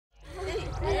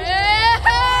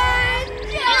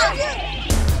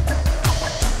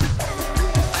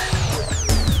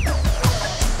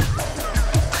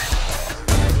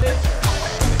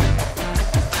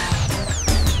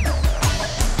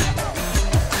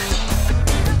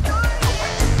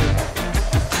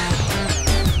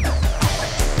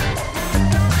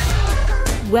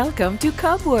Welcome to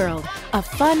Cub World, a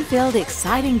fun-filled,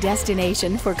 exciting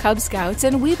destination for Cub Scouts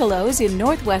and Webelos in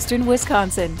Northwestern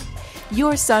Wisconsin.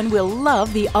 Your son will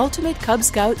love the ultimate Cub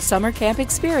Scout summer camp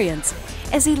experience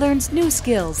as he learns new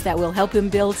skills that will help him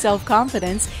build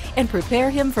self-confidence and prepare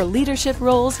him for leadership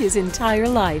roles his entire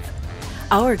life.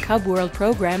 Our Cub World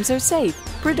programs are safe,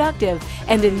 productive,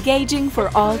 and engaging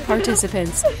for all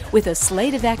participants, with a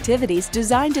slate of activities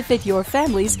designed to fit your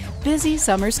family's busy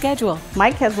summer schedule.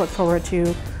 My kids look forward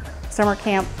to summer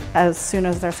camp as soon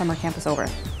as their summer camp is over.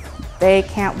 They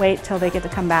can't wait till they get to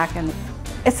come back, and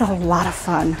it's a lot of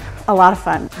fun. A lot of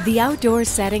fun. The outdoor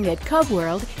setting at Cub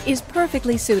World is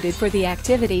perfectly suited for the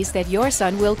activities that your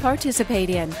son will participate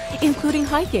in, including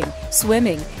hiking,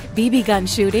 swimming, BB gun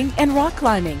shooting, and rock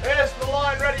climbing. Here's the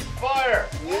line, ready to fire!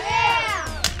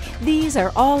 Yeah! These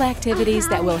are all activities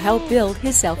that will help build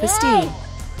his self-esteem.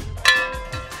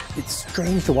 It's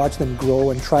strange to watch them grow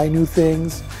and try new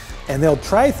things, and they'll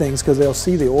try things because they'll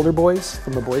see the older boys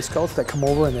from the Boy Scouts that come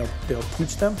over and they'll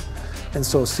teach them. And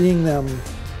so seeing them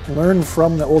learn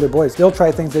from the older boys, they'll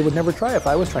try things they would never try if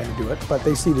I was trying to do it, but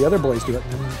they see the other boys do it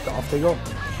and then off they go.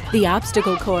 The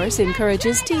obstacle course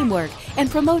encourages teamwork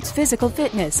and promotes physical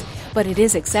fitness, but it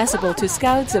is accessible to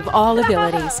Scouts of all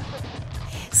abilities.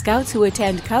 Scouts who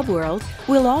attend Cub World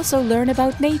will also learn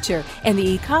about nature and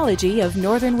the ecology of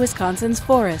northern Wisconsin's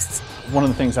forests. One of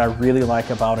the things I really like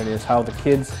about it is how the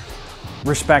kids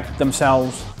respect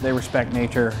themselves, they respect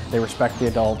nature, they respect the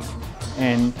adults,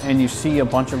 and you see a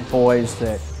bunch of boys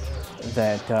that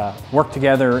work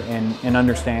together and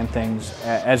understand things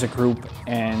as a group,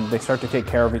 and they start to take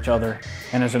care of each other,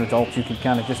 and as an adult you can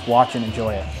kind of just watch and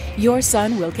enjoy it. Your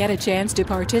son will get a chance to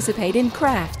participate in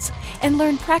crafts and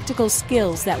learn practical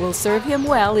skills that will serve him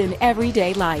well in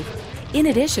everyday life. In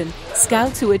addition,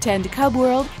 Scouts who attend Cub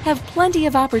World have plenty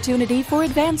of opportunity for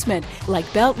advancement,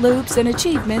 like belt loops and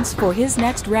achievements for his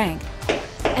next rank.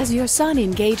 As your son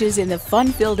engages in the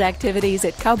fun-filled activities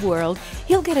at Cub World,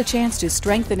 he'll get a chance to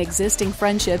strengthen existing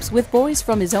friendships with boys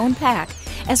from his own pack,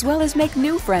 as well as make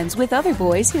new friends with other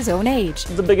boys his own age.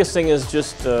 The biggest thing is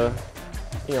just the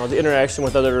interaction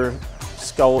with other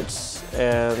scouts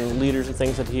and leaders and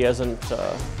things that he hasn't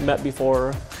met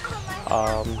before.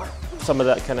 Some of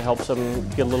that kind of helps him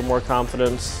get a little more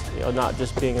confidence, not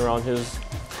just being around his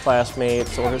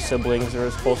classmates or his siblings or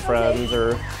his close friends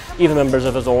or even members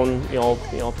of his own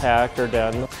pack or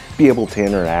den. Be able to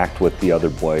interact with the other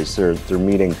boys. They're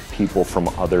meeting people from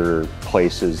other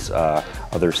places,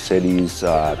 other cities.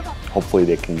 Hopefully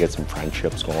they can get some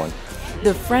friendships going.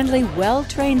 The friendly,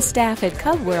 well-trained staff at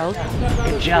Cub World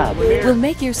will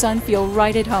make your son feel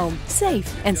right at home,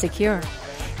 safe and secure.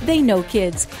 They know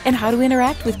kids and how to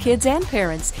interact with kids and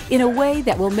parents in a way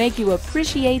that will make you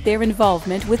appreciate their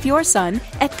involvement with your son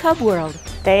at Cub World.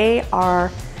 They're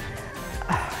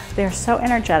so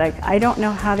energetic. I don't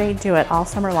know how they do it all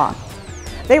summer long.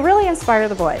 They really inspire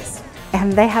the boys,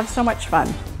 and they have so much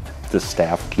fun. The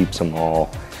staff keeps them all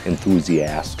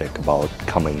enthusiastic about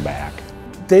coming back.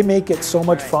 They make it so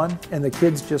much fun, and the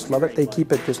kids just love it. They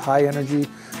keep it just high energy,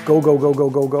 go, go, go, go,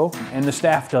 go, go. And the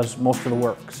staff does most of the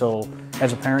work, so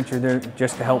as a parent you're there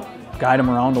just to help guide them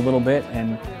around a little bit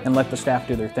and let the staff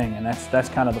do their thing, and that's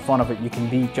kind of the fun of it. You can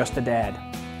be just a dad.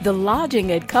 The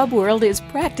lodging at Cub World is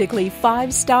practically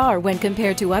 5-star when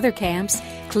compared to other camps.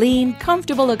 Clean,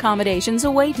 comfortable accommodations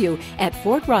await you at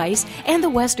Fort Rice and the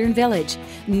Western Village.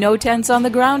 No tents on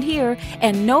the ground here,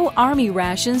 and no Army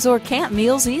rations or camp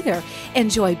meals either.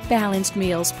 Enjoy balanced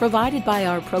meals provided by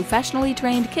our professionally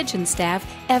trained kitchen staff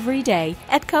every day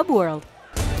at Cub World.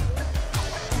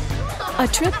 A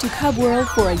trip to Cub World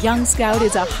for a young Scout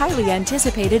is a highly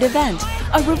anticipated event,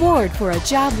 a reward for a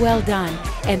job well done,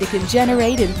 and it can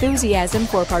generate enthusiasm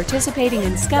for participating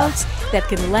in Scouts that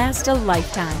can last a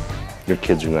lifetime. Your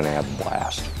kids are going to have a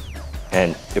blast.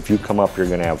 And if you come up, you're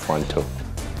going to have fun too.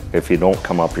 If you don't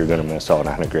come up, you're going to miss out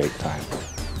on a great time.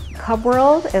 Cub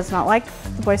World is not like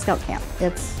the Boy Scout camp.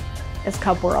 It's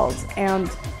Cub World, and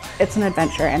it's an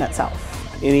adventure in itself.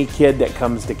 Any kid that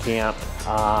comes to camp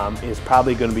is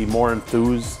probably going to be more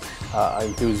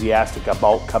enthusiastic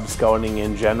about Cub Scouting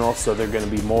in general, so they're going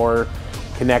to be more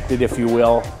connected, if you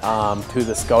will, to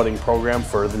the scouting program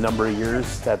for the number of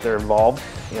years that they're involved,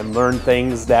 and learn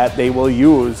things that they will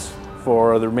use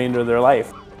for the remainder of their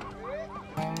life.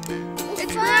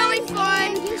 It's really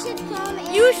fun.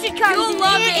 You should come. You'll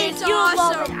love it. It's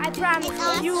awesome. I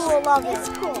promise you will love it. It's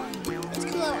cool. It's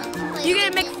cool. You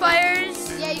get to make fires.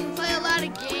 Yeah, you can play a lot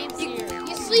of games here.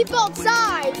 You sleep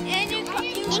outside. And you carve.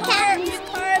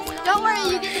 Don't worry,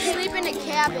 you get to sleep in a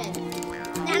cabin.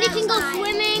 And you can go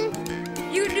swimming.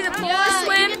 You can do the pole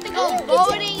swim. You get to go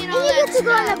boating and all that stuff. And you get to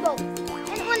go on a boat.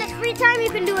 And when it's free time, you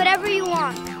can do whatever you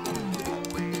want.